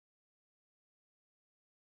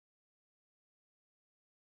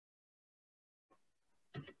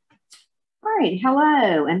All right,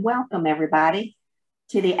 hello and welcome everybody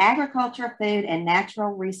to the Agriculture, Food, and Natural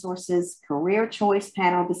Resources Career Choice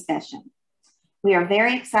Panel discussion. We are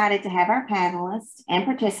very excited to have our panelists and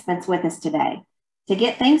participants with us today. To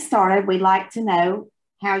get things started, we'd like to know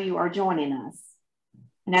how you are joining us.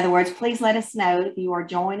 In other words, please let us know if you are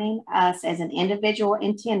joining us as an individual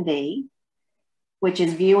attendee, which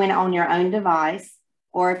is viewing on your own device,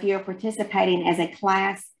 or if you're participating as a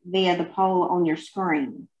class via the poll on your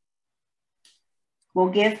screen. We'll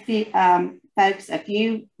give folks a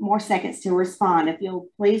few more seconds to respond. If you'll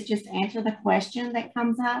please just answer the question that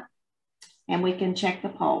comes up and we can check the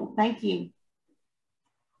poll. Thank you.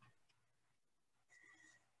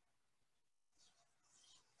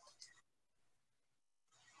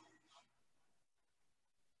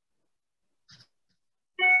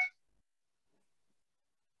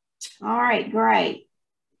 All right, great.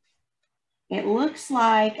 It looks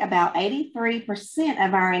like about 83%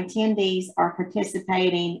 of our attendees are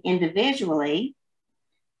participating individually,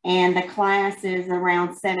 and the class is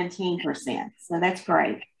around 17%. So that's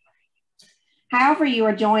great. However you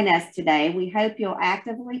are joining us today, we hope you'll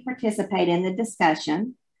actively participate in the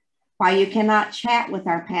discussion. While you cannot chat with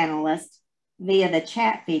our panelists via the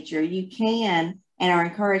chat feature, you can and are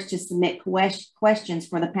encouraged to submit questions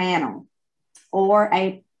for the panel or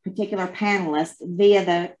a particular panelist via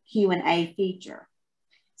the Q&A feature.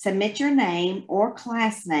 Submit your name or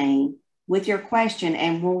class name with your question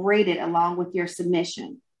and we'll read it along with your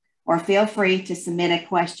submission, or feel free to submit a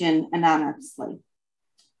question anonymously.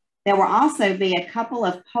 There will also be a couple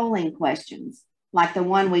of polling questions like the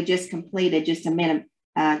one we just completed just a moment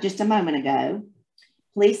ago.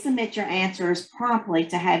 Please submit your answers promptly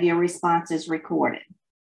to have your responses recorded.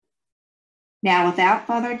 Now, without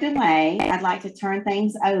further delay, I'd like to turn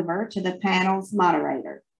things over to the panel's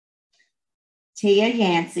moderator, Tia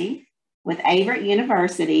Yancey with Averett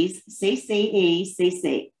University's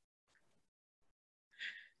CCECC.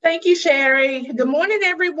 Thank you, Sherry. Good morning,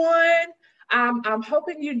 everyone. I'm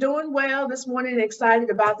hoping you're doing well this morning, excited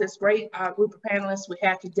about this great group of panelists we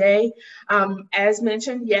have today. As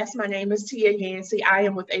mentioned, yes, my name is Tia Yancey. I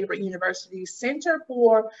am with Averett University's Center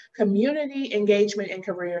for Community Engagement and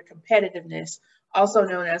Career Competitiveness, also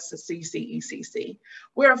known as the CCECC.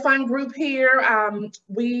 We're a fun group here.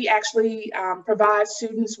 We actually provide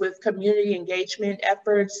students with community engagement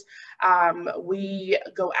efforts. We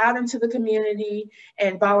go out into the community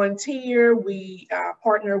and volunteer. We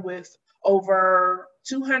partner with over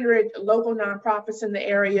 200 local nonprofits in the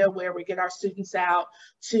area where we get our students out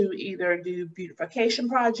to either do beautification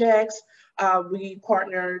projects. We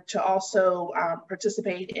partner to also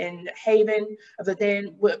participate in Haven of the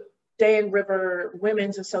Dan River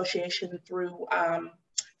Women's Association through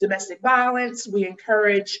domestic violence. We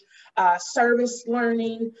encourage service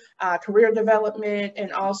learning, career development,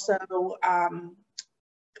 and also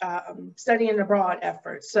studying abroad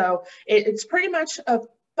efforts. So it's pretty much a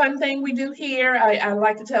fun thing we do here. I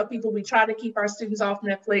like to tell people we try to keep our students off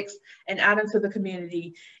Netflix and out into the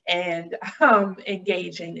community and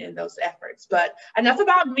engaging in those efforts. But enough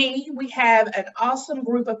about me. We have an awesome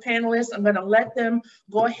group of panelists. I'm going to let them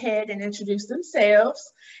go ahead and introduce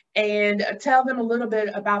themselves and tell them a little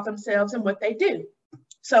bit about themselves and what they do.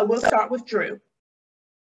 So we'll start with Drew.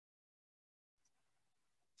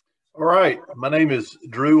 All right, my name is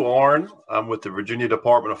Drew Arnn. I'm with the Virginia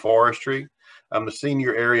Department of Forestry. I'm the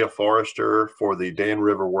Senior Area Forester for the Dan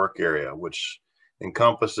River Work Area, which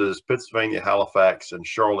encompasses Pittsylvania, Halifax, and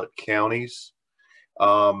Charlotte counties.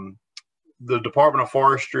 The Department of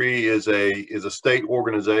Forestry is a state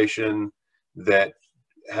organization that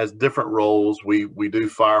has different roles. We do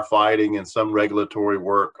firefighting and some regulatory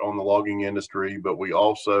work on the logging industry, but we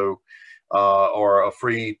also are a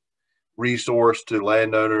free resource to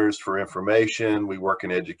landowners for information. We work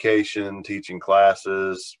in education, teaching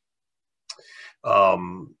classes,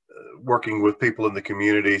 working with people in the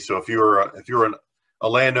community. So if you're a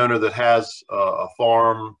landowner that has a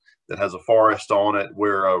farm that has a forest on it,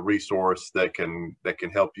 we're a resource that can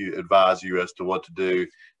help you, advise you as to what to do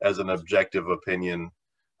as an objective opinion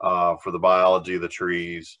for the biology of the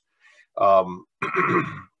trees.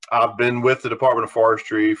 I've been with the Department of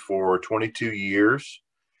Forestry for 22 years.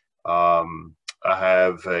 I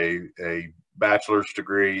have a bachelor's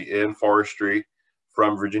degree in forestry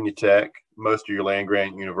from Virginia Tech. Most of your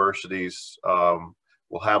land-grant universities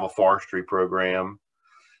will have a forestry program.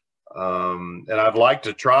 And I'd like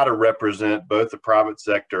to try to represent both the private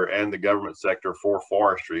sector and the government sector for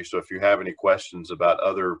forestry. So if you have any questions about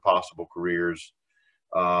other possible careers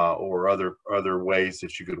or other ways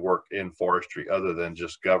that you could work in forestry other than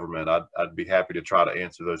just government, I'd be happy to try to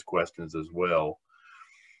answer those questions as well.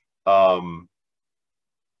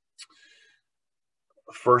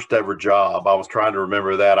 first ever job. I was trying to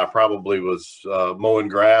remember that. I probably was mowing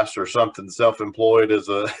grass or something, self-employed as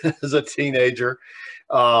a as a teenager.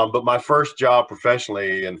 But my first job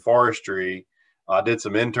professionally in forestry, I did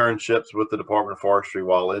some internships with the Department of Forestry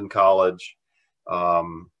while in college.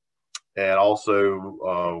 And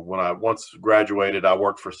also, when I once graduated, I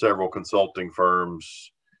worked for several consulting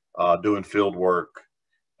firms doing field work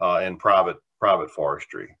in private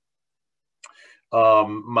forestry.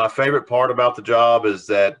 My favorite part about the job is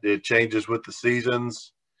that it changes with the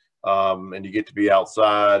seasons, and you get to be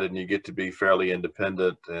outside and you get to be fairly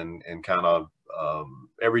independent and kind of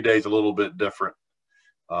every day is a little bit different.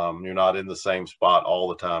 You're not in the same spot all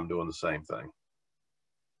the time doing the same thing.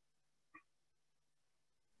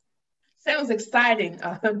 Sounds exciting,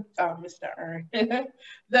 Mr. Arnn.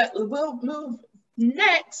 We'll move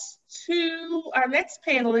next to our next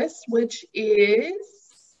panelist, which is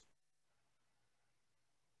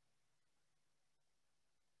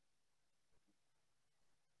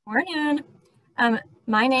Morning.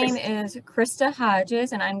 My name is Krista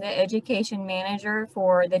Hodges, and I'm the Education Manager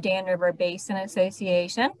for the Dan River Basin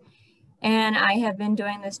Association. And I have been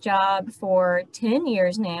doing this job for 10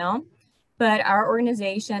 years now, but our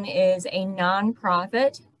organization is a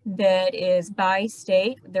nonprofit that is by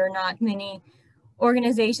state. There are not many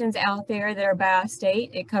organizations out there that are by state.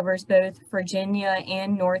 It covers both Virginia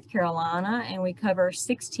and North Carolina, and we cover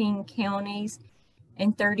 16 counties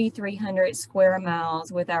and 3,300 square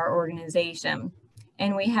miles with our organization.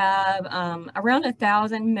 And we have around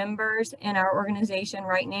 1,000 members in our organization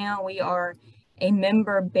right now. We are a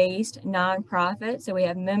member-based nonprofit, so we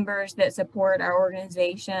have members that support our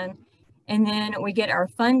organization. And then we get our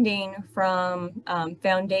funding from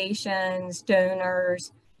foundations,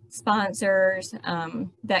 donors, sponsors,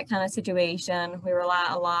 that kind of situation. We rely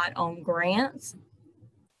a lot on grants.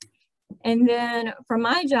 And then for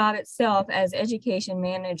my job itself as education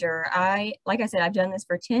manager, like I said, I've done this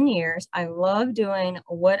for 10 years. I love doing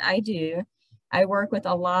what I do. I work with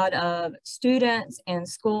a lot of students and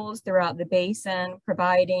schools throughout the basin,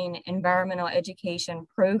 providing environmental education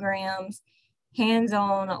programs,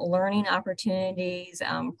 hands-on learning opportunities,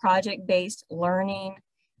 project-based learning,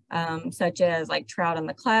 such as like trout in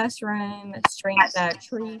the classroom, stream-side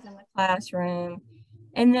trees in the classroom.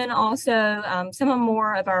 And then also some of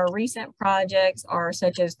more of our recent projects are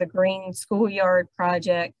such as the Green Schoolyard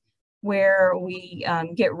project, where we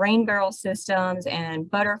get rain barrel systems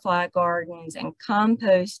and butterfly gardens and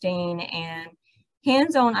composting and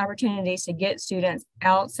hands-on opportunities to get students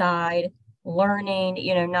outside learning,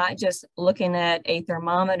 you know, not just looking at a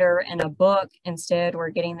thermometer and a book. Instead, we're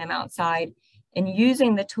getting them outside and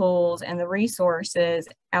using the tools and the resources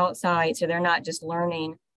outside, so they're not just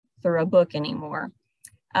learning through a book anymore.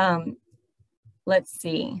 Let's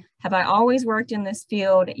see, have I always worked in this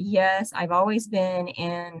field? Yes, I've always been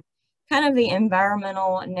in kind of the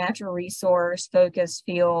environmental, natural resource focused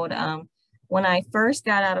field. When I first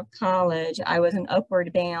got out of college, I was an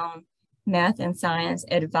upward bound math and science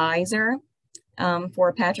advisor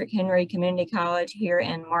for Patrick Henry Community College here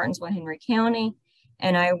in Martinsville, Henry County.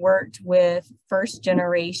 And I worked with first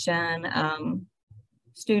generation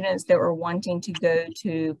students that were wanting to go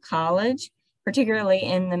to college, particularly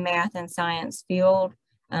in the math and science field.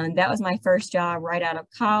 That was my first job right out of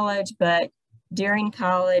college, but during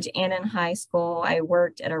college and in high school, I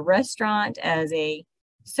worked at a restaurant as a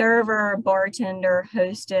server, bartender,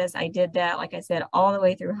 hostess. I did that, like I said, all the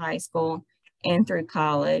way through high school and through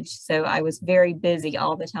college. So I was very busy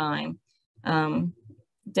all the time.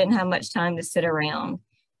 Didn't have much time to sit around.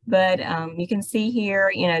 But you can see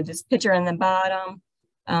here, you know, this picture in the bottom.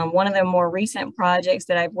 One of the more recent projects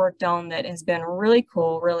that I've worked on that has been really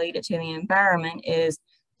cool related to the environment is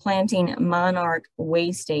planting monarch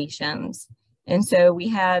way stations. And so we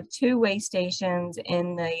have 2 way stations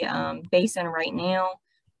in the basin right now.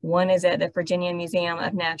 One is at the Virginia Museum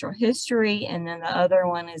of Natural History, and then the other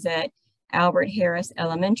one is at Albert Harris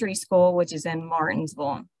Elementary School, which is in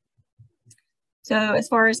Martinsville. So as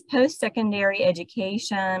far as post-secondary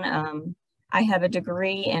education, I have a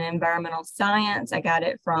degree in environmental science. I got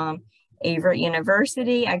it from Averett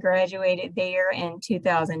University. I graduated there in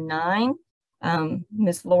 2009.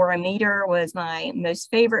 Miss Laura Meter was my most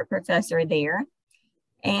favorite professor there.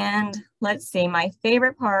 And let's see, my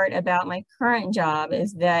favorite part about my current job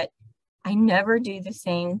is that I never do the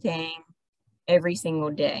same thing every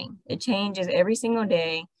single day. It changes every single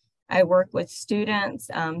day. I work with students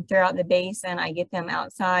throughout the basin. I get them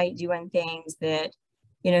outside doing things that,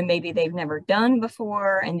 you know, maybe they've never done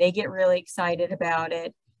before, and they get really excited about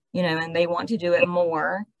it, you know, and they want to do it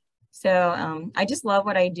more. So I just love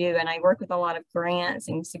what I do, and I work with a lot of grants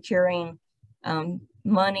and securing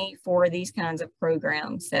money for these kinds of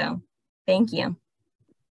programs. So thank you.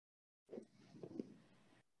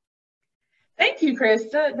 Thank you,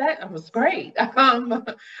 Krista. That was great.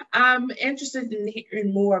 I'm interested in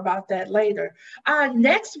hearing more about that later.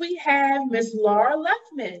 Next, we have Ms. Laura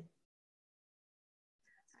Luffman.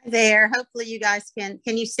 Hi there. Hopefully you guys can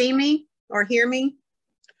you see me or hear me?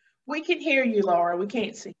 We can hear you, Laura. We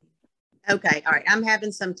can't see. Okay. All right. I'm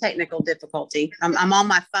having some technical difficulty. I'm on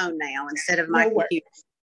my phone now instead of my computer.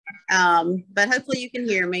 But hopefully you can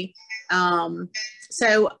hear me.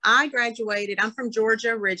 So I graduated, I'm from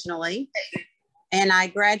Georgia originally, and I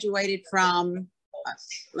graduated from, let's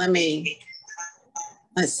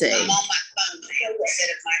see.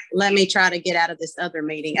 Let me try to get out of this other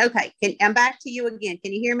meeting. Okay, I'm back to you again.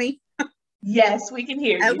 Can you hear me? Yes, we can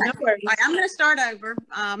hear you. Okay. No worries. All right, I'm going to start over.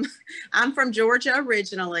 I'm from Georgia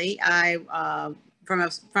originally.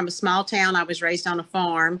 From a small town. I was raised on a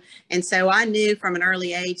farm. And so I knew from an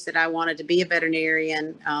early age that I wanted to be a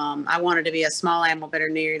veterinarian. I wanted to be a small animal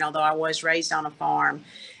veterinarian, although I was raised on a farm.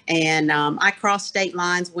 And I crossed state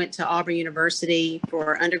lines, went to Auburn University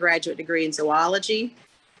for an undergraduate degree in zoology.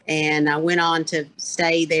 And I went on to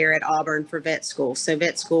stay there at Auburn for vet school. So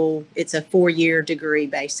vet school, it's a 4-year degree,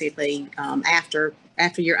 basically, after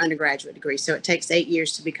your undergraduate degree. So it takes 8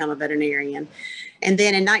 years to become a veterinarian. And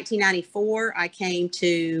then in 1994, I came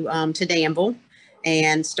to Danville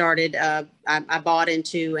and started, I bought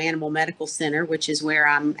into Animal Medical Center, which is where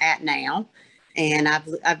I'm at now. And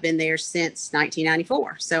I've been there since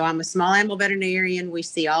 1994. So I'm a small animal veterinarian. We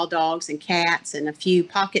see all dogs and cats and a few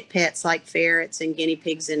pocket pets like ferrets and guinea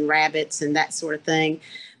pigs and rabbits and that sort of thing.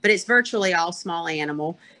 But it's virtually all small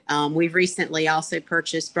animal. We've recently also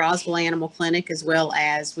purchased Brosville Animal Clinic, as well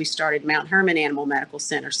as we started Mount Hermon Animal Medical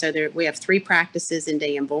Center. So we have 3 practices in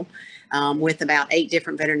Danville with about 8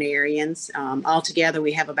 different veterinarians. Altogether,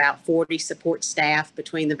 we have about 40 support staff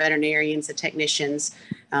between the veterinarians, the technicians,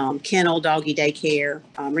 kennel, doggy daycare,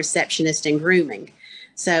 receptionist, and grooming.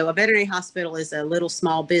 So a veterinary hospital is a little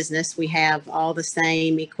small business. We have all the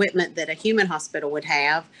same equipment that a human hospital would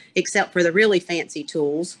have, except for the really fancy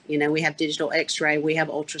tools. You know, we have digital x-ray, we have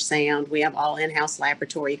ultrasound, we have all in-house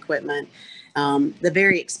laboratory equipment. The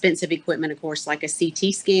very expensive equipment, of course, like a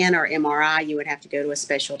CT scan or MRI, you would have to go to a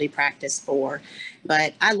specialty practice for.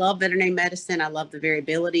 But I love veterinary medicine. I love the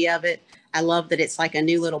variability of it. I love that it's like a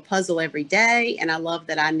new little puzzle every day. And I love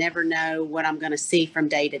that I never know what I'm going to see from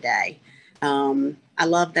day to day. I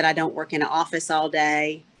love that I don't work in an office all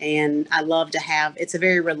day, and I love to have, it's a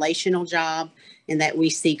very relational job in that we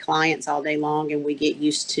see clients all day long, and we get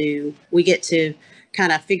to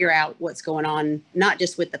kind of figure out what's going on, not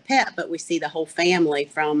just with the pet, but we see the whole family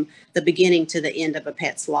from the beginning to the end of a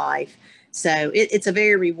pet's life. So it's a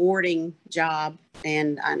very rewarding job,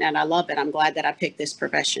 and I love it. I'm glad that I picked this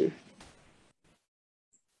profession.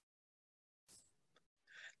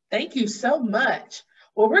 Thank you so much.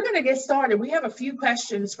 Well, we're going to get started. We have a few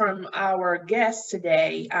questions from our guests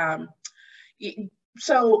today.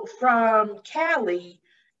 So from Callie,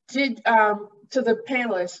 to the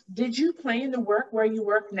panelists, did you plan to work where you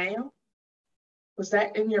work now? Was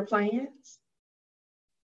that in your plans?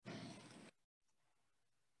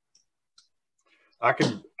 I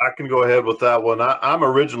can go ahead with that one. I'm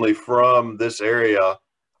originally from this area.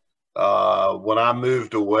 When I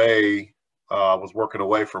moved away, I was working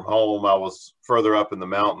away from home. I was further up in the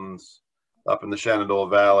mountains, up in the Shenandoah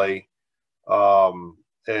Valley,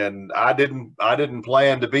 and I didn't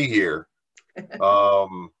plan to be here.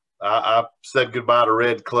 I said goodbye to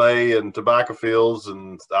red clay and tobacco fields,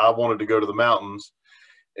 and I wanted to go to the mountains.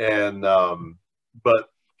 And but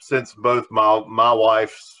since both my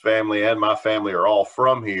wife's family and my family are all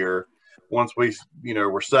from here, once we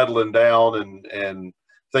we're settling down and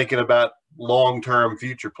thinking about long-term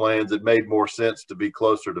future plans, it made more sense to be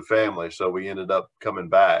closer to family. So we ended up coming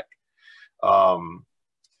back.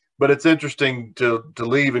 But it's interesting to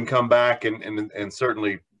leave and come back, and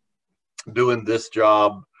certainly doing this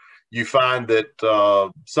job, you find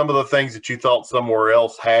that some of the things that you thought somewhere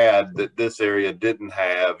else had that this area didn't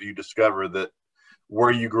have, you discover that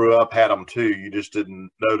where you grew up had them too. You just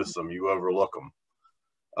didn't notice them. You overlook them.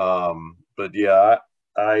 But yeah,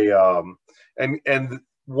 and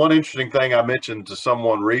one interesting thing I mentioned to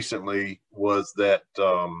someone recently was that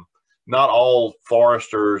not all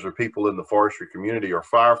foresters or people in the forestry community are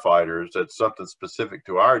firefighters. That's something specific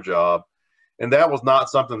to our job. And that was not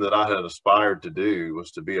something that I had aspired to do,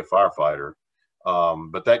 was to be a firefighter.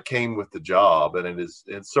 But that came with the job, and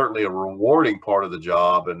it's certainly a rewarding part of the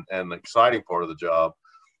job and an exciting part of the job.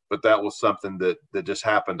 But that was something that just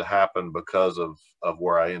happened to happen because of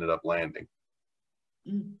where I ended up landing.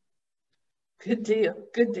 Good deal.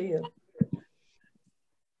 Good deal.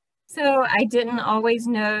 So I didn't always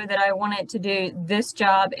know that I wanted to do this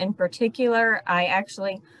job in particular. I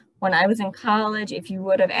actually, when I was in college, if you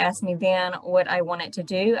would have asked me then what I wanted to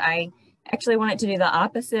do, I actually wanted to do the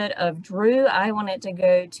opposite of Drew. I wanted to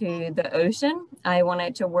go to the ocean. I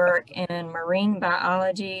wanted to work in marine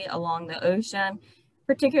biology along the ocean,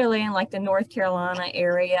 particularly in like the North Carolina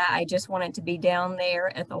area. I just wanted to be down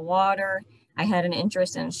there at the water. I had an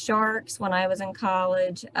interest in sharks when I was in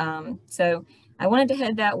college. So I wanted to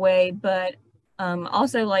head that way, but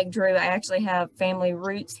also like Drew, I actually have family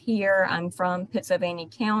roots here. I'm from Pittsylvania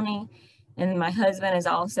County, and my husband is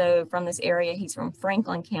also from this area. He's from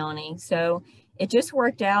Franklin County. So it just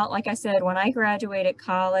worked out. Like I said, when I graduated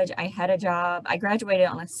college, I had a job. I graduated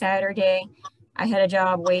on a Saturday. I had a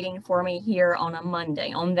job waiting for me here on a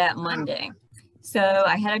Monday, on that Monday. So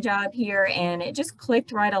I had a job here and it just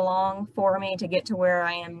clicked right along for me to get to where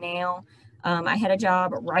I am now. I had a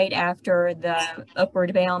job right after the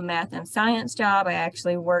Upward Bound math and science job. I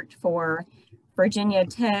actually worked for Virginia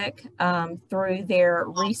Tech through their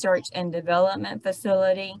research and development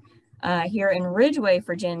facility here in Ridgeway,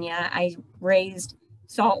 Virginia. I raised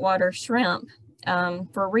saltwater shrimp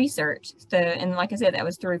for research. So, and like I said, that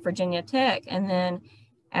was through Virginia Tech. And then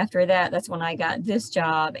after that, that's when I got this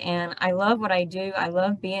job. And I love what I do. I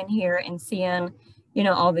love being here and seeing, you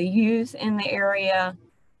know, all the youth in the area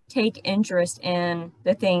take interest in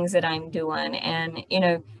the things that I'm doing. And, you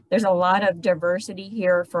know, there's a lot of diversity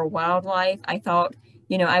here for wildlife. I thought,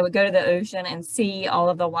 you know, I would go to the ocean and see all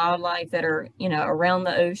of the wildlife that are, you know, around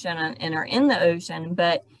the ocean and are in the ocean,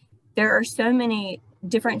 but there are so many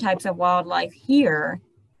different types of wildlife here.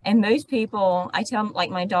 And most people, I tell, like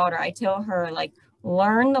my daughter, I tell her, like,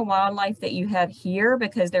 learn the wildlife that you have here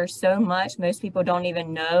because there's so much. Most people don't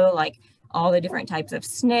even know, like, all the different types of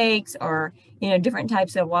snakes or, you know, different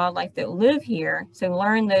types of wildlife that live here. So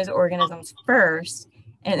learn those organisms first,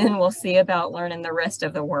 and then we'll see about learning the rest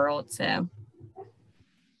of the world. So.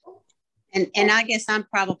 And I guess I'm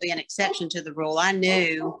probably an exception to the rule. I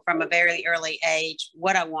knew from a very early age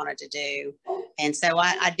what I wanted to do. And so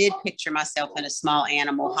I did picture myself in a small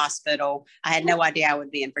animal hospital. I had no idea I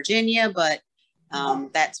would be in Virginia, but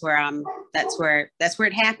that's where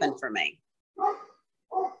it happened for me.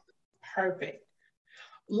 Perfect.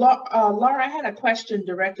 Laura, I had a question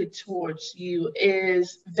directed towards you.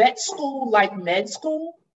 Is vet school like med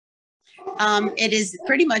school? It is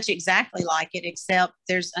pretty much exactly like it, except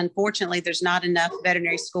unfortunately, there's not enough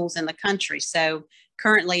veterinary schools in the country. So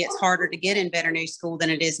currently it's harder to get in veterinary school than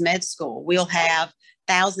it is med school. We'll have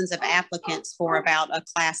thousands of applicants for about a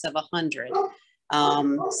class of 100.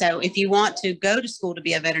 So if you want to go to school to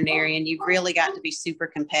be a veterinarian, you've really got to be super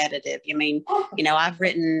competitive. I mean, you know, I've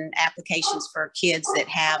written applications for kids that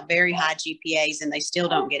have very high GPAs and they still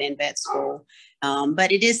don't get in vet school.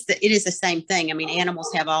 But it is the same thing. I mean,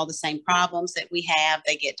 animals have all the same problems that we have.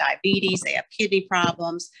 They get diabetes, they have kidney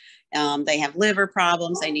problems, they have liver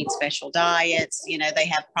problems, they need special diets, you know, they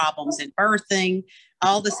have problems in birthing,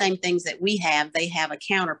 all the same things that we have, they have a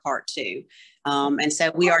counterpart to. And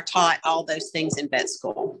so we are taught all those things in vet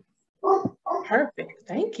school. Perfect.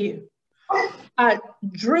 Thank you.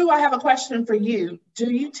 Drew, I have a question for you.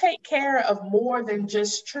 Do you take care of more than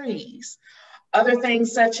just trees? Other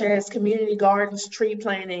things such as community gardens, tree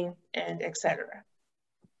planting, and et cetera?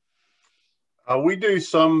 We do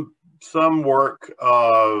some work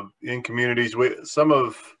in communities.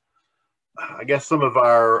 I guess some of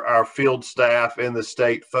our field staff in the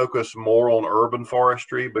state focus more on urban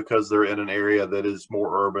forestry because they're in an area that is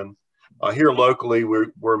more urban. Here locally,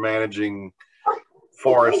 we're managing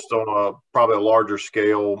forests on probably a larger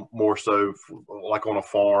scale, more so like on a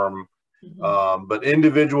farm. Mm-hmm. But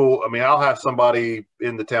individual, I mean, I'll have somebody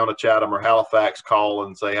in the town of Chatham or Halifax call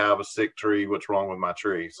and say, I have a sick tree, what's wrong with my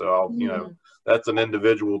tree? So I'll, mm-hmm. you know, that's an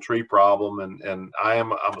individual tree problem. And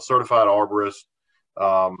I'm a certified arborist.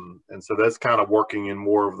 And so that's kind of working in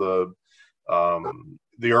more of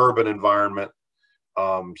the urban environment.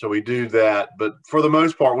 So we do that, but for the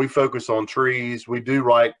most part, we focus on trees. We do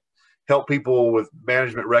help people with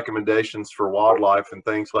management recommendations for wildlife and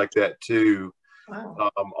things like that too.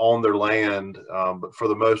 Wow. On their land. But for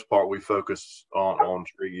the most part, we focus on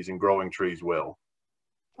trees and growing trees well.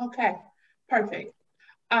 Okay, perfect.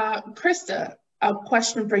 Krista, a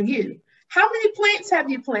question for you. How many plants have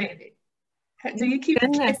you planted? Do you keep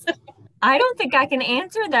Goodness. I don't think I can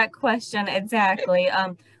answer that question exactly.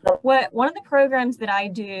 One of the programs that I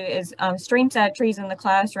do is streamside trees in the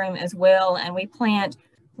classroom as well, and we plant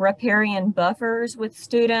riparian buffers with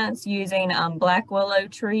students using black willow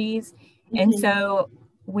trees. Mm-hmm. And so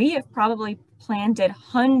we have probably planted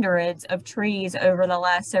hundreds of trees over the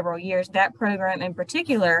last several years. That program in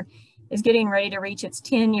particular is getting ready to reach its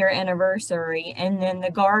 10-year anniversary. And then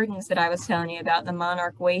the gardens that I was telling you about, the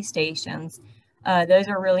monarch way stations, those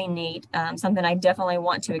are really neat. Something I definitely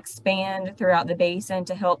want to expand throughout the basin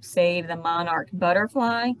to help save the monarch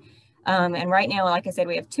butterfly. And right now, like I said,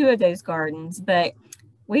 we have 2 of those gardens, but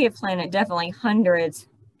we have planted definitely hundreds,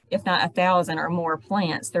 if not 1,000 or more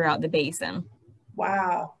plants throughout the basin.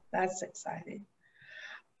 Wow, that's exciting.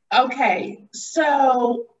 Okay,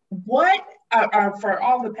 so what for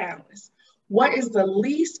all the panelists, what is the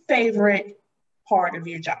least favorite part of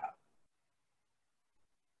your job?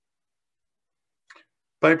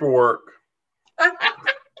 Paperwork.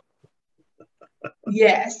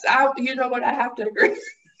 Yes, you know what, I have to agree.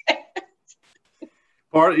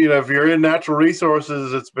 Part, you know, if you're in natural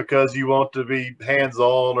resources, it's because you want to be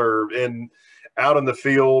hands-on or out in the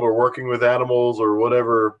field or working with animals or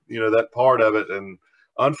whatever, you know, that part of it. And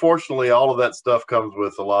unfortunately, all of that stuff comes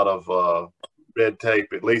with a lot of red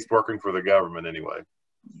tape, at least working for the government anyway.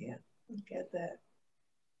 Yeah, I get that.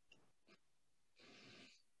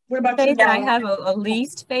 What about I you? that I have a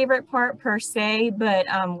least favorite part per se, but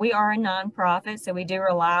we are a nonprofit, so we do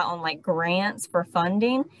rely on like grants for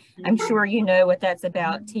funding. I'm sure you know what that's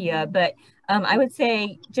about, Tia, but I would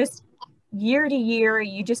say just year to year,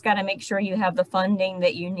 you just got to make sure you have the funding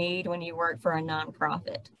that you need when you work for a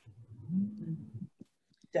nonprofit.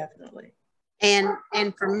 Definitely. And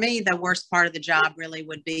for me, the worst part of the job really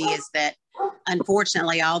would be is that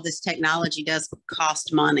unfortunately all this technology does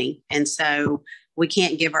cost money, and so we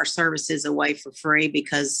can't give our services away for free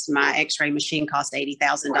because my x-ray machine cost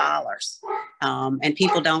 $80,000. And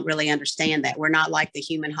people don't really understand that. We're not like the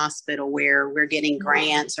human hospital where we're getting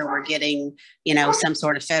grants or we're getting, you know, some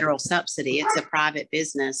sort of federal subsidy. It's a private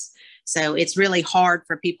business. So it's really hard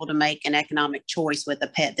for people to make an economic choice with a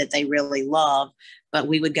pet that they really love, but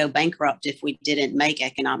we would go bankrupt if we didn't make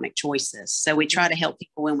economic choices. So we try to help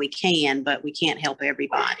people when we can, but we can't help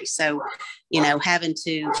everybody. So, you know, having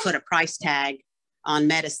to put a price tag on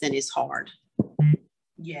medicine is hard.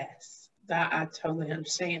 Yes, I totally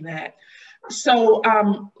understand that. So,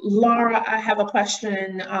 Laura, I have a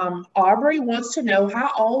question. Aubrey wants to know,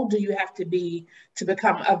 how old do you have to be to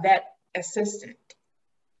become a vet assistant?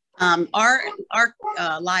 Our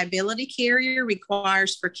liability carrier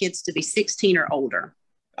requires for kids to be 16 or older.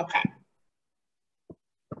 Okay.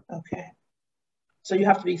 Okay. So you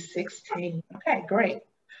have to be 16. Okay, great.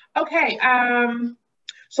 Okay.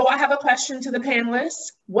 So I have a question to the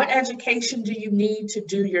panelists. What education do you need to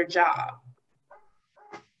do your job?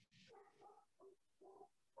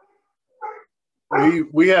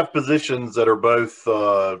 We have positions that are both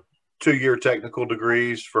 2-year technical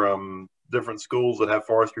degrees from different schools that have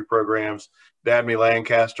forestry programs. Dabney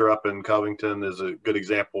Lancaster up in Covington is a good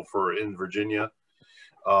example for in Virginia.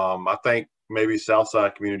 I think maybe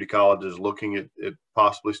Southside Community College is looking at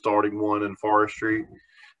possibly starting one in forestry.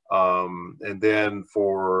 And then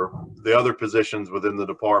for the other positions within the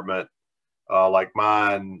department, like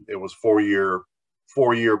mine, it was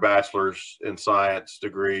 4-year bachelor's in science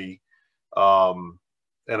degree.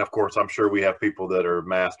 And of course, I'm sure we have people that are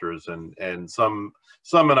masters and some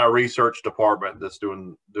in our research department that's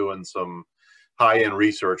doing some high-end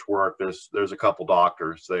research work. There's a couple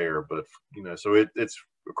doctors there, but you know, so it's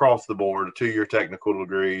across the board, a 2-year technical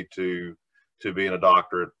degree to being a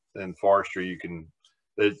doctorate in forestry.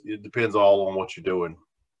 It depends all on what you're doing.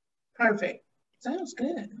 Perfect. Sounds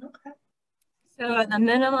good. Okay. So the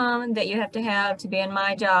minimum that you have to be in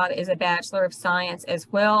my job is a Bachelor of Science as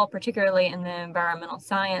well, particularly in the environmental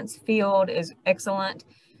science field is excellent.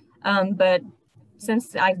 But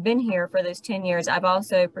since I've been here for those 10 years, I've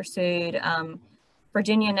also pursued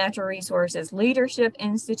Virginia Natural Resources Leadership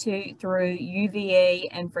Institute through UVA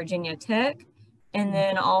and Virginia Tech. And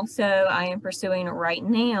then also I am pursuing right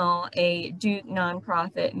now a Duke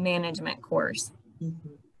nonprofit management course. Mm-hmm.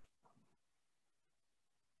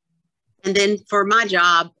 And then for my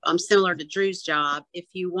job, similar to Drew's job, if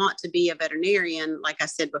you want to be a veterinarian, like I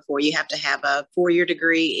said before, you have to have a 4-year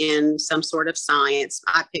degree in some sort of science.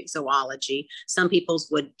 I picked zoology. Some people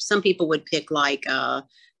would pick like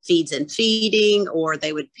feeds and feeding, or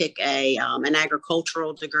they would pick an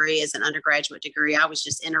agricultural degree as an undergraduate degree. I was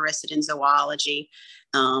just interested in zoology.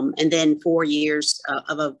 And then 4 years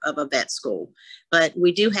of a vet school. But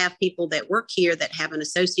we do have people that work here that have an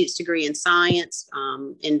associate's degree in science,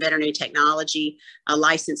 in veterinary technology. A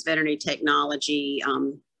licensed veterinary technology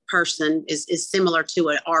person is similar to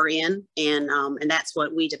an RN, and that's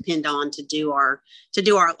what we depend on to do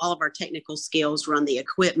all of our technical skills, run the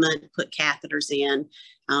equipment, put catheters in.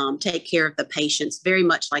 take care of the patients, very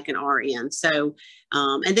much like an RN. So,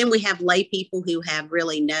 and then we have lay people who have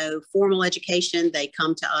really no formal education. They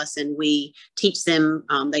come to us and we teach them.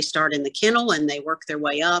 They start in the kennel and they work their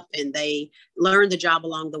way up and they learn the job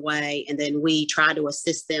along the way. And then we try to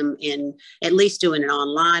assist them in at least doing an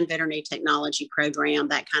online veterinary technology program,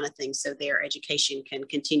 that kind of thing, so their education can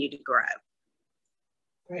continue to grow.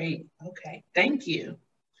 Great. Okay. Thank you.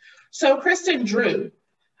 So, Krista and Drew,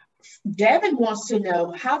 Devin wants to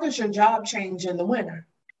know, how does your job change in the winter?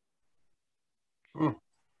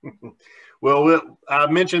 Well, I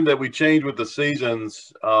mentioned that we change with the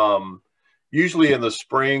seasons. Usually in the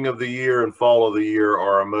spring of the year and fall of the year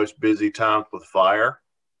are our most busy times with fire.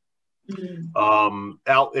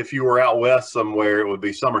 If you were out west somewhere, it would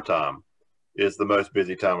be summertime is the most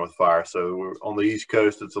busy time with fire. So on the East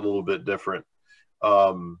Coast, it's a little bit different.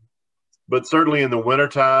 But certainly in the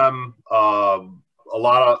wintertime, a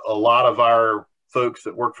lot of our folks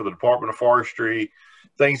that work for the Department of Forestry,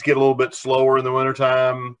 things get a little bit slower in the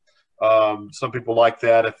wintertime. Some people like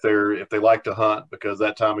that if they like to hunt, because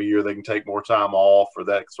that time of year they can take more time off or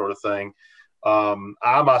that sort of thing.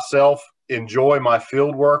 I myself enjoy my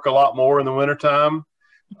field work a lot more in the wintertime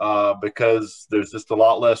because there's just a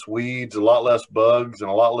lot less weeds, a lot less bugs, and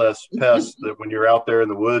a lot less pests that when you're out there in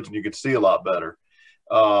the woods, and you can see a lot better.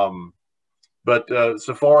 But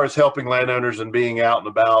so far as helping landowners and being out and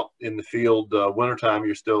about in the field, wintertime,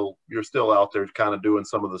 you're still out there kind of doing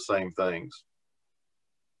some of the same things.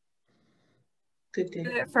 Good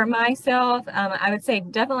day. For myself, I would say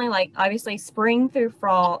definitely, like, obviously spring through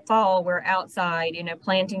fall, we're outside, you know,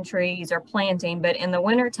 planting trees or planting, but in the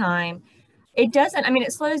wintertime, it doesn't, I mean,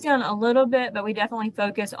 it slows down a little bit, but we definitely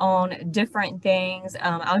focus on different things.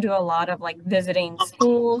 I'll do a lot of like visiting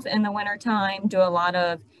schools in the wintertime, do a lot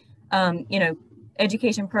of you know,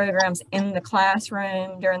 education programs in the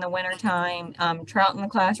classroom during the wintertime, trout in the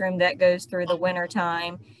classroom, that goes through the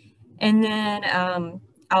wintertime. And then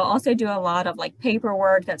I'll also do a lot of like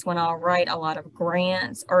paperwork. That's when I'll write a lot of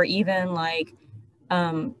grants, or even like,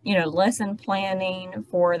 you know, lesson planning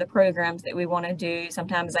for the programs that we want to do.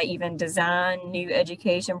 Sometimes I even design new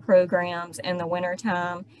education programs in the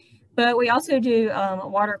wintertime. But we also do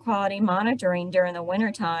water quality monitoring during the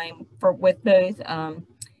wintertime with both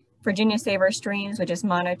Virginia Saver streams, which is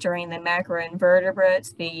monitoring the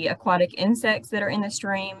macroinvertebrates, the aquatic insects that are in the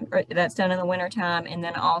stream, that's done in the wintertime, and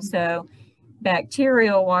then also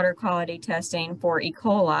bacterial water quality testing for E.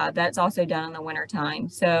 coli, that's also done in the wintertime.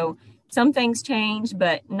 So some things change,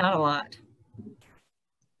 but not a lot.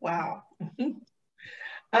 Wow.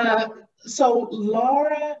 So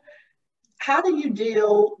Laura, how do you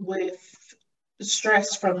deal with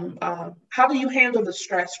stress from, how do you handle the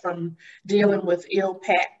stress from dealing with ill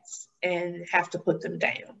pets and have to put them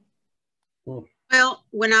down? Well,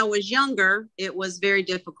 when I was younger, it was very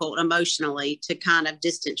difficult emotionally to kind of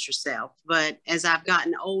distance yourself. But as I've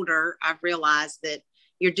gotten older, I've realized that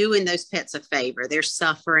you're doing those pets a favor. They're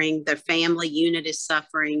suffering, their family unit is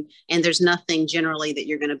suffering, and there's nothing generally that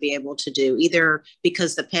you're going to be able to do, either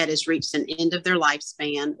because the pet has reached an end of their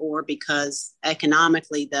lifespan or because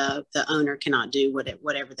economically the owner cannot do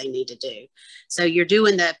whatever they need to do. So you're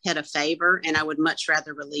doing the pet a favor, and I would much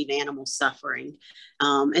rather relieve animal suffering.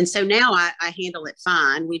 And so now I handle it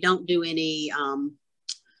fine. We don't do any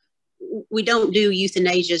we don't do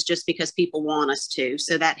euthanasias just because people want us to.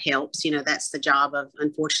 So that helps, you know, that's the job of,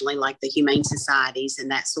 unfortunately, like the humane societies and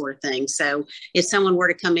that sort of thing. So if someone were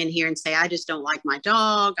to come in here and say, I just don't like my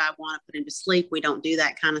dog, I want to put him to sleep, we don't do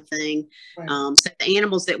that kind of thing. Right. So the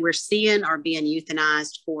animals that we're seeing are being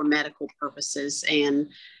euthanized for medical purposes. And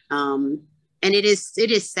it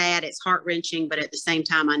is sad, it's heart-wrenching, but at the same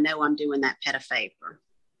time, I know I'm doing that pet a favor.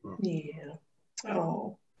 Yeah.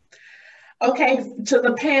 Oh. Okay, to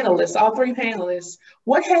the panelists, all three panelists,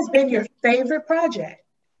 what has been your favorite project?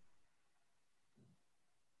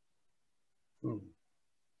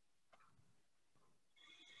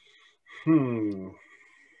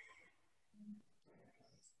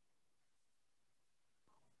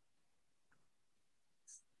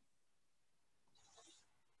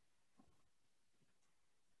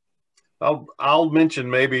 I'll mention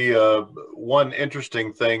maybe one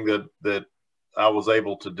interesting thing that I was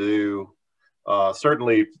able to do.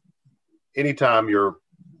 Certainly, anytime you're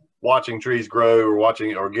watching trees grow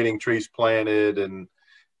or getting trees planted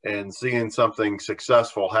and seeing something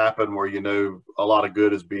successful happen where you know a lot of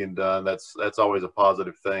good is being done, that's always a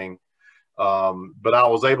positive thing. But I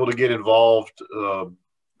was able to get involved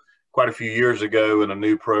quite a few years ago in a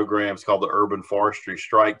new program. It's called the Urban Forestry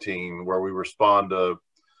Strike Team, where we respond to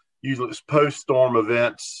usually post-storm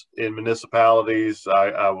events in municipalities.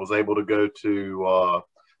 I was able to go to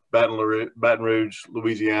Baton Rouge,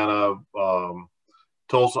 Louisiana,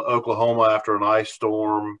 Tulsa, Oklahoma after an ice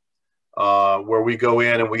storm, where we go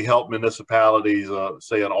in and we help municipalities,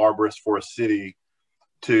 say an arborist for a city,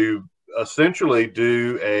 to essentially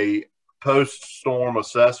do a post-storm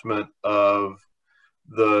assessment of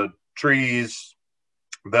the trees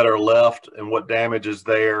that are left and what damage is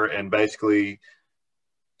there, and basically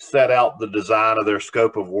set out the design of their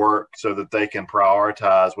scope of work so that they can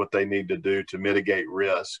prioritize what they need to do to mitigate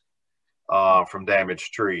risk from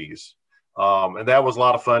damaged trees. And that was a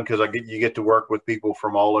lot of fun because you get to work with people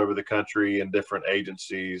from all over the country and different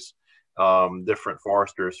agencies, different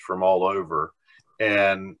foresters from all over.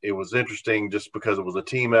 And it was interesting just because it was a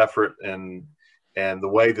team effort, and the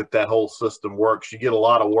way that whole system works, you get a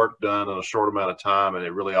lot of work done in a short amount of time, and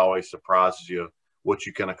it really always surprises you what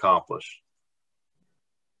you can accomplish.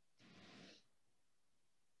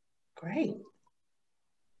 Great.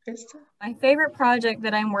 Krista? My favorite project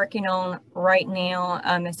that I'm working on right now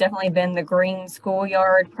has definitely been the Green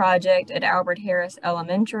Schoolyard project at Albert Harris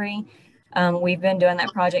Elementary. We've been doing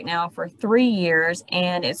that project now for 3 years,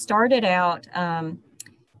 and it started out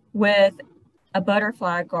with a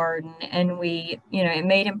butterfly garden, and it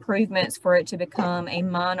made improvements for it to become a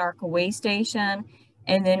monarch way station.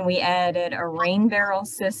 And then we added a rain barrel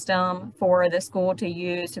system for the school to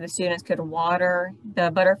use so the students could water the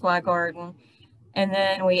butterfly garden. And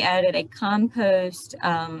then we added a compost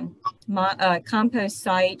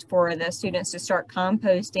site for the students to start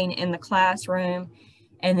composting in the classroom.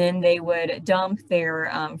 And then they would dump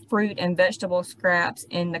their fruit and vegetable scraps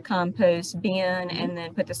in the compost bin, and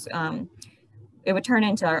then put this, it would turn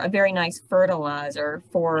into a very nice fertilizer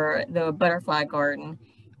for the butterfly garden.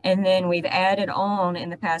 And then we've added on, in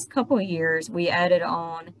the past couple of years, we added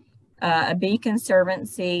on a bee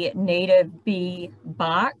conservancy native bee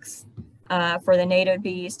box for the native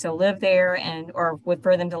bees to live there, or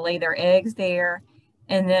for them to lay their eggs there.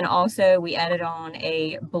 And then also we added on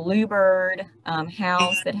a bluebird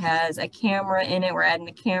house that has a camera in it. We're adding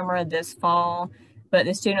the camera this fall, but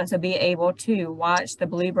the students will be able to watch the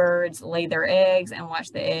bluebirds lay their eggs and watch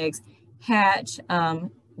the eggs hatch.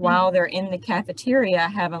 While they're in the cafeteria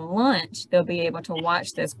having lunch, they'll be able to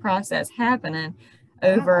watch this process happening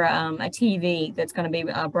over a TV that's going to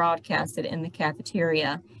be broadcasted in the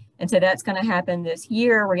cafeteria. And so that's going to happen this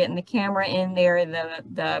year. We're getting the camera in there.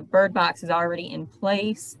 The bird box is already in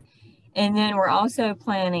place. And then we're also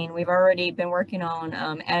planning, we've already been working on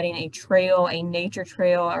adding a nature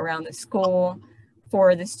trail around the school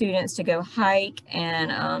for the students to go hike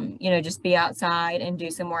and, just be outside and do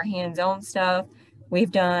some more hands-on stuff.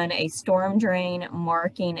 We've done a storm drain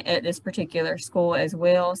marking at this particular school as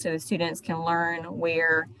well, so the students can learn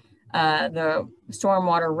where the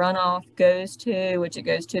stormwater runoff goes to, which it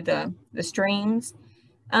goes to the streams.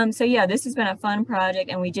 So yeah, this has been a fun project,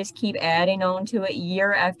 and we just keep adding on to it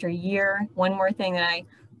year after year. One more thing that I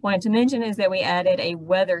wanted to mention is that we added a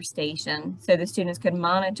weather station, so the students could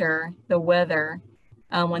monitor the weather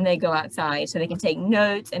when they go outside, so they can take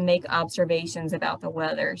notes and make observations about the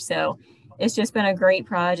weather. So it's just been a great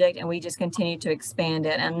project, and we just continue to expand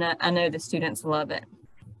it, and I know the students love it.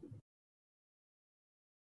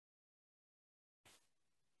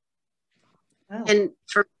 And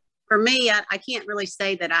for me, I can't really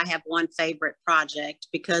say that I have one favorite project,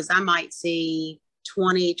 because I might see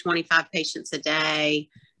 20, 25 patients a day.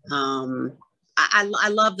 I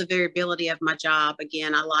love the variability of my job.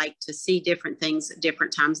 Again, I like to see different things at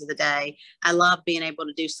different times of the day. I love being able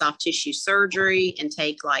to do soft tissue surgery and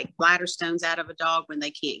take like bladder stones out of a dog when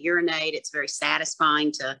they can't urinate. It's very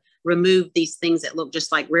satisfying to remove these things that look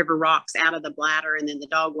just like river rocks out of the bladder, and then the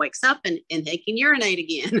dog wakes up and they can urinate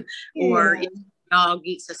again. Yeah. Or if the dog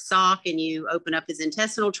eats a sock and you open up his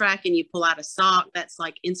intestinal tract and you pull out a sock, that's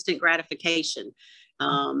like instant gratification.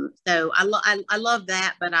 So I love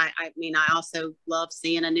that, but I mean, I also love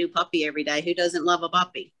seeing a new puppy every day. Who doesn't love a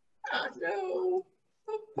puppy? I know.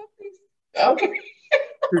 Okay.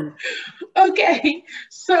 Okay.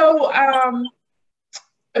 So,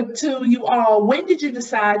 to you all, when did you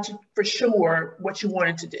decide for sure what you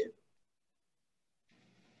wanted to do?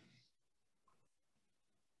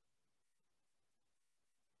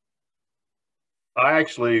 I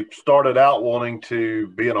actually started out wanting to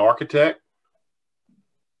be an architect.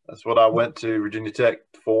 That's what I went to Virginia Tech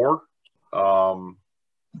for.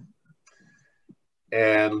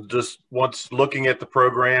 And just once looking at the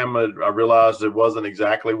program, I realized it wasn't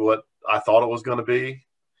exactly what I thought it was going to be.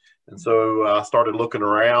 And so I started looking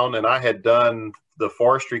around, and I had done the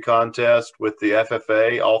forestry contest with the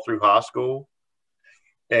FFA all through high school.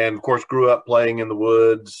 And of course, grew up playing in the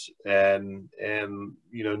woods, and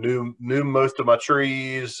knew most of my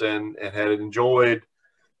trees, and had enjoyed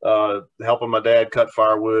helping my dad cut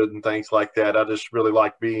firewood and things like that. I just really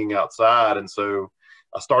like being outside. And so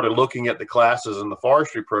I started looking at the classes in the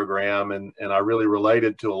forestry program, and I really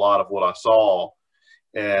related to a lot of what I saw.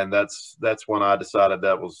 And that's when I decided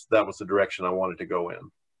that was the direction I wanted to go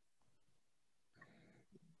in.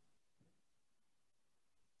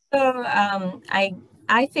 So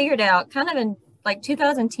I figured out kind of in like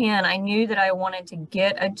 2010, I knew that I wanted to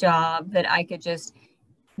get a job that I could just,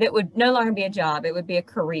 that would no longer be a job, it would be a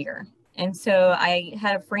career. And so I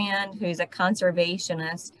had a friend who's a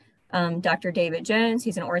conservationist, Dr. David Jones.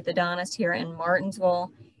 He's an orthodontist here in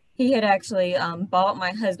Martinsville. He had actually bought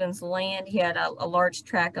my husband's land. He had a large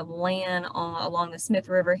tract of land along the Smith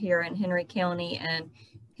River here in Henry County, and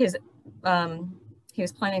his he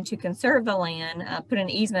was planning to conserve the land, put an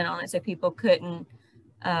easement on it so people couldn't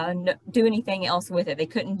do anything else with it. They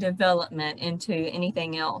couldn't development into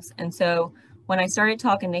anything else. And so when I started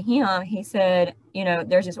talking to him, he said, you know,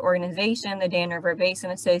 there's this organization, the Dan River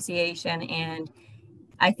Basin Association, and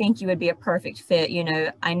I think you would be a perfect fit. You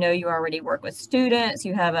know, I know you already work with students,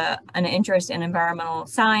 you have an interest in environmental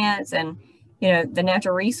science and, you know, the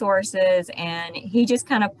natural resources. And he just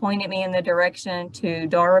kind of pointed me in the direction to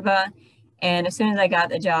DARBA. And as soon as I got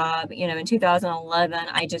the job, you know, in 2011,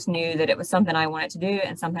 I just knew that it was something I wanted to do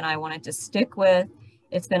and something I wanted to stick with.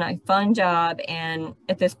 It's been a fun job. And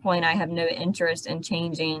at this point, I have no interest in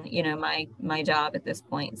changing, you know, my job at this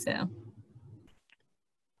point, so.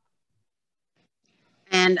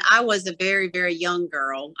 And I was a very, very young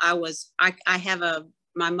girl.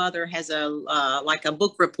 My mother has like a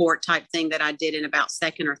book report type thing that I did in about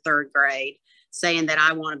second or third grade, saying that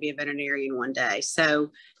I want to be a veterinarian one day.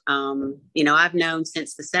 So, you know, I've known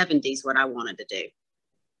since the 70s what I wanted to do.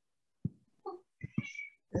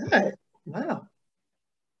 Good. Wow.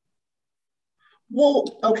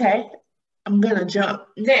 Well, okay, I'm going to jump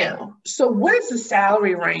now. So what is the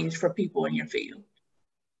salary range for people in your field?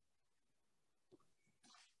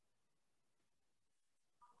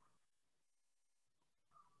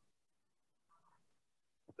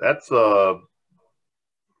 It's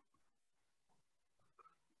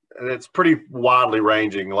pretty widely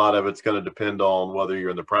ranging. A lot of it's going to depend on whether you're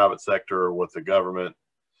in the private sector or with the government,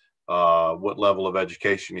 what level of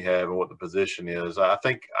education you have and what the position is. I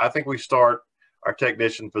think our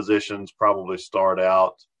technician positions probably start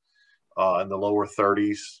out in the lower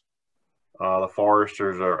 30s. The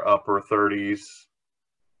foresters are upper 30s.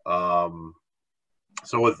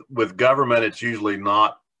 So with government, it's usually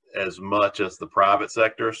not as much as the private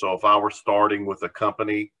sector. So if I were starting with a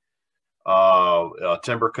company, a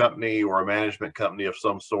timber company or a management company of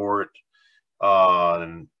some sort,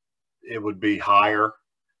 and it would be higher,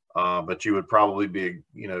 but you would probably be,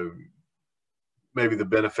 you know, maybe the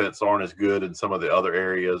benefits aren't as good in some of the other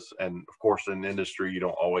areas. And of course, in industry, you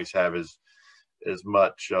don't always have as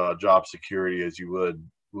much job security as you would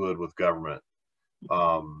with government.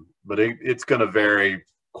 But it's going to vary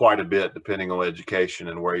quite a bit depending on education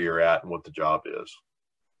and where you're at and what the job is.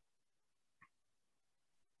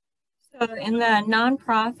 So in the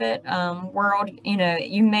nonprofit world, you know,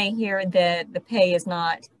 you may hear that the pay is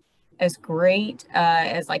not as great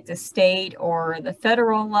as like the state or the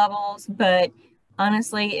federal levels, but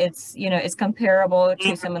honestly, it's, you know, it's comparable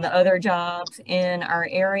to some of the other jobs in our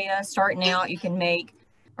area. Starting out, you can make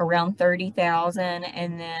around 30,000,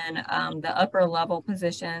 and then the upper level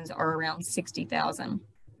positions are around 60,000.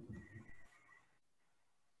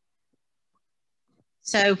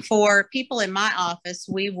 So for people in my office,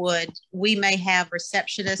 we may have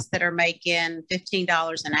receptionists that are making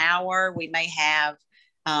 $15 an hour. We may have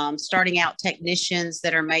starting out technicians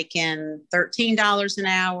that are making $13 an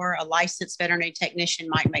hour. A licensed veterinary technician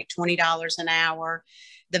might make $20 an hour.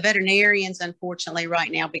 The veterinarians, unfortunately,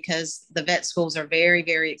 right now, because the vet schools are very,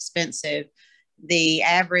 very expensive, the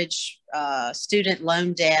average student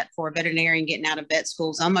loan debt for a veterinarian getting out of vet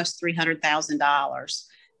school is almost $300,000.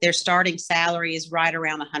 Their starting salary is right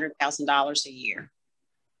around $100,000 a year.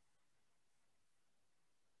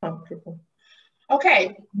 Comfortable.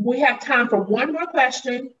 Okay, we have time for one more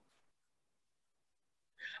question.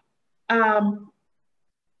 Well,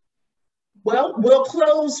 we'll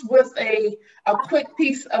close with a quick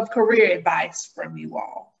piece of career advice from you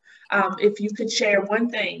all. If you could share one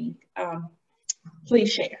thing,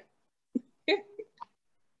 please share.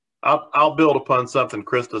 I'll build upon something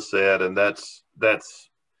Krista said, and that's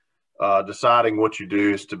deciding what you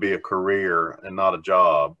do is to be a career and not a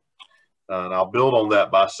job. And I'll build on that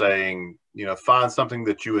by saying, you know, find something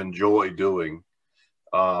that you enjoy doing,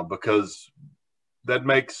 because that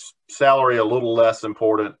makes salary a little less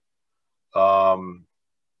important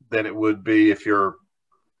than it would be if you're,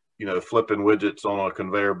 you know, flipping widgets on a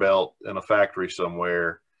conveyor belt in a factory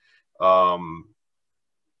somewhere.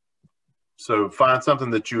 So find something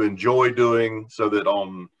that you enjoy doing so that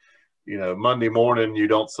on, Monday morning, you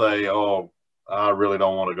don't say, oh, I really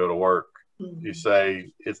don't want to go to work. Mm-hmm. You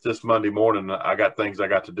say, it's this Monday morning, I got things I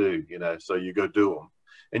got to do, so you go do them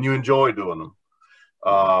and you enjoy doing them.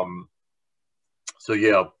 So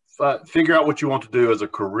yeah, figure out what you want to do as a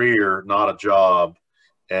career, not a job,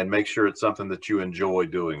 and make sure it's something that you enjoy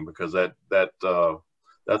doing, because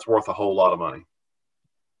that's worth a whole lot of money.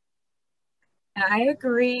 I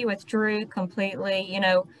agree with Drew completely.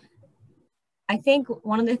 I think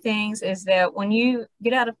one of the things is that when you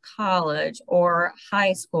get out of college or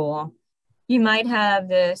high school, you might have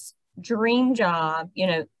this dream job,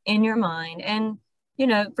 in your mind. And,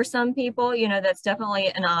 for some people, that's definitely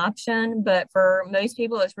an option. But for most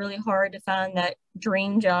people, it's really hard to find that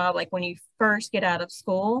dream job, like when you first get out of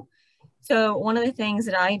school. So one of the things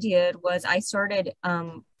that I did was I started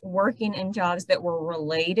working in jobs that were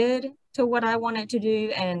related to what I wanted to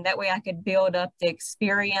do. And that way I could build up the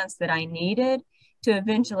experience that I needed to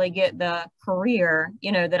eventually get the career,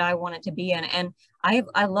 that I wanted to be in. And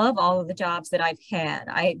I love all of the jobs that I've had.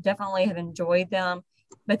 I definitely have enjoyed them,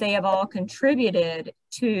 but they have all contributed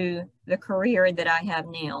to the career that I have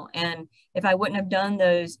now. And if I wouldn't have done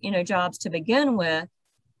those, jobs to begin with,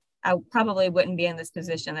 I probably wouldn't be in this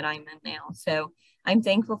position that I'm in now. So I'm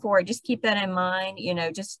thankful for it. Just keep that in mind,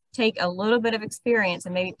 just take a little bit of experience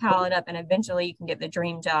and maybe pile it up, and eventually you can get the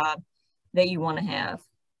dream job that you want to have.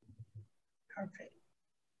 Perfect.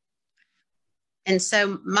 And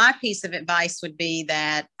so my piece of advice would be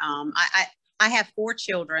that I have 4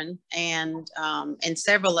 children, and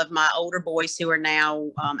several of my older boys who are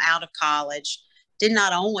now out of college did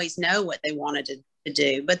not always know what they wanted to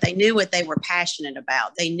do, but they knew what they were passionate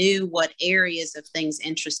about. They knew what areas of things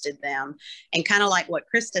interested them. And kind of like what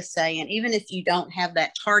Krista's saying, even if you don't have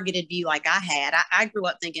that targeted view like I had, I grew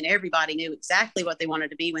up thinking everybody knew exactly what they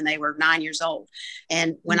wanted to be when they were 9 years old.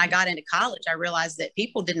 And when I got into college, I realized that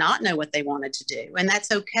people did not know what they wanted to do, and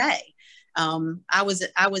that's okay.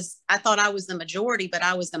 I thought I was the majority, but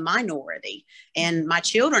I was the minority. And my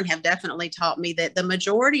children have definitely taught me that the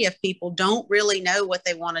majority of people don't really know what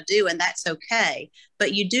they want to do, and that's okay.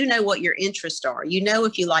 But you do know what your interests are.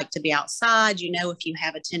 If you like to be outside, if you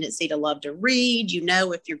have a tendency to love to read,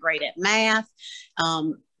 if you're great at math.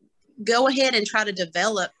 Go ahead and try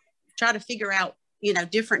to figure out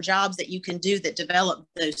different jobs that you can do that develop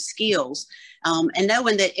those skills. And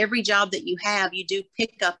knowing that every job that you have, you do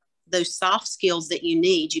pick up those soft skills that you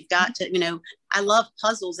need. You've got to, I love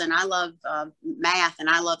puzzles and I love math and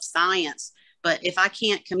I love science, but if I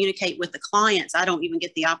can't communicate with the clients, I don't even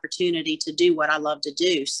get the opportunity to do what I love to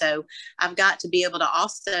do. So I've got to be able to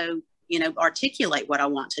also, articulate what I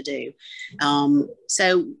want to do.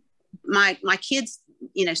 So my kids,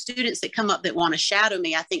 students that come up that want to shadow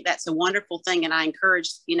me, I think that's a wonderful thing. And I encourage,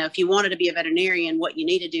 if you wanted to be a veterinarian, what you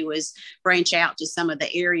need to do is branch out to some of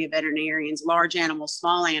the area veterinarians, large animal,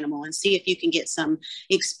 small animal, and see if you can get some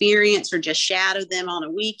experience or just shadow them on a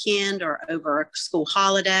weekend or over a school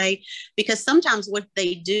holiday, because sometimes what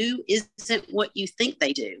they do isn't what you think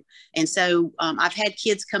they do. And so I've had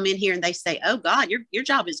kids come in here and they say, oh God, your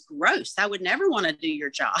job is gross. I would never want to do your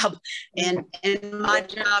job. And my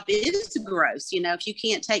job is gross. If you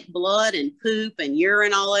can't take blood and poop and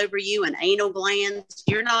urine all over you and anal glands,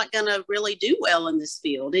 you're not going to really do well in this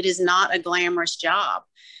field. It is not a glamorous job.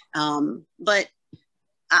 But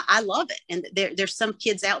I love it. And there's some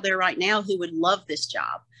kids out there right now who would love this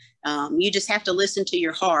job. You just have to listen to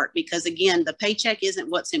your heart, because again, the paycheck isn't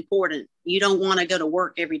what's important. You don't want to go to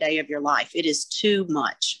work every day of your life. It is too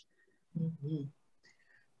much. Mm-hmm.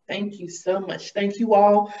 Thank you so much. Thank you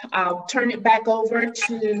all. I'll turn it back over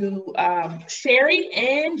to Sherry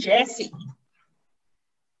and Jesse.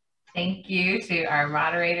 Thank you to our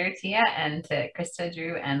moderator, Tia, and to Krista,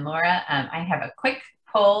 Drew, and Laura. I have a quick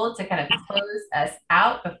poll to kind of close us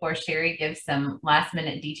out before Sherry gives some last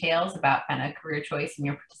minute details about kind of career choice and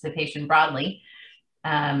your participation broadly.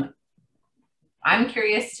 I'm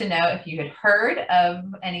curious to know if you had heard of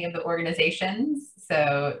any of the organizations.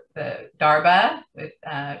 So the DARBA with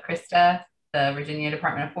Krista, the Virginia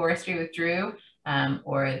Department of Forestry with Drew,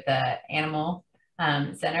 or the Animal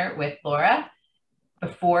Center with Laura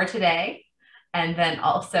before today. And then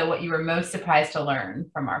also what you were most surprised to learn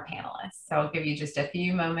from our panelists. So I'll give you just a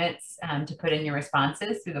few moments to put in your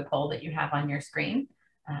responses through the poll that you have on your screen.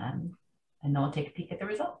 And then we'll take a peek at the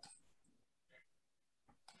results.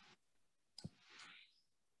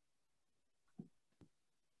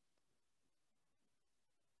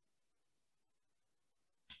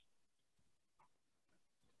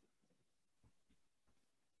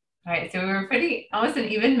 All right, so we were almost an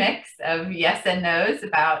even mix of yes and no's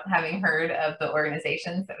about having heard of the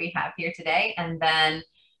organizations that we have here today. And then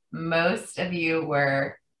most of you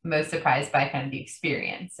were most surprised by kind of the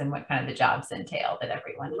experience and what kind of the jobs entail that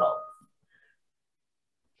everyone holds.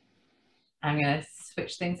 I'm going to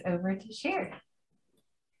switch things over to Sherry.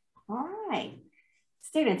 All right.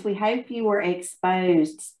 Students, we hope you were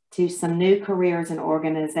exposed to some new careers and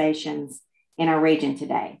organizations in our region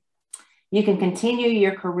today. You can continue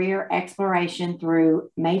your career exploration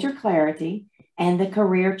through Major Clarity and the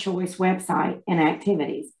Career Choice website and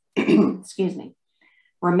activities. Excuse me.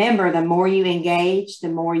 Remember, the more you engage, the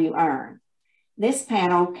more you earn. This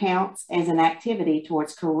panel counts as an activity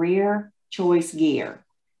towards Career Choice gear,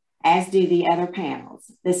 as do the other panels.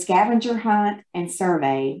 The scavenger hunt and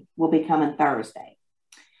survey will be coming Thursday.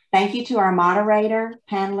 Thank you to our moderator,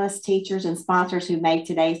 panelists, teachers, and sponsors who made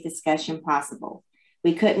today's discussion possible.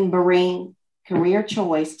 We couldn't bring Career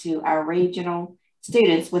Choice to our regional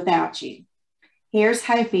students without you. Here's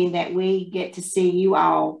hoping that we get to see you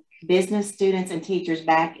all, business students and teachers,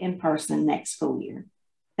 back in person next school year.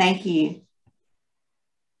 Thank you.